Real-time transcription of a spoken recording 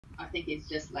I think it's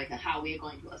just like how we're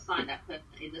going to assign that person.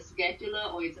 Is a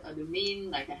scheduler or is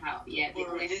admin, like how, yeah.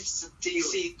 Or it's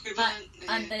DC equivalent.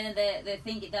 And then the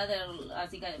thing, the other, I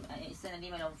think I sent an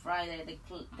email on Friday,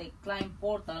 the client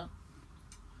portal,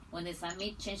 when they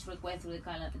submit change requests through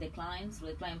the clients, through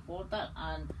the client portal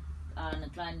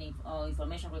and client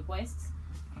information requests,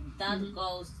 that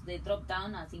goes, they drop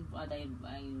down, I think what I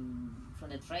from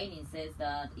the training says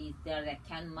that if their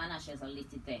account managers are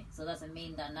listed there. So doesn't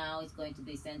mean that now it's going to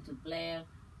be sent to Blair,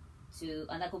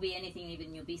 and that could be anything,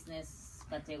 even new business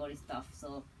category stuff.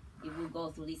 So it will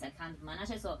go through this account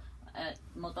manager. So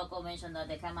Motoko mentioned that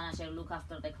the account manager look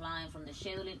after the client from the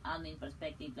scheduling admin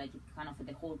perspective, like kind of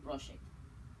the whole project.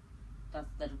 That's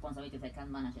the responsibility of the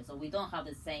account manager. So we don't have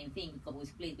the same thing because we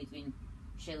split between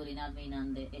scheduling admin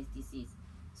and the STCs.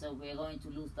 So we're going to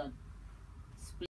lose that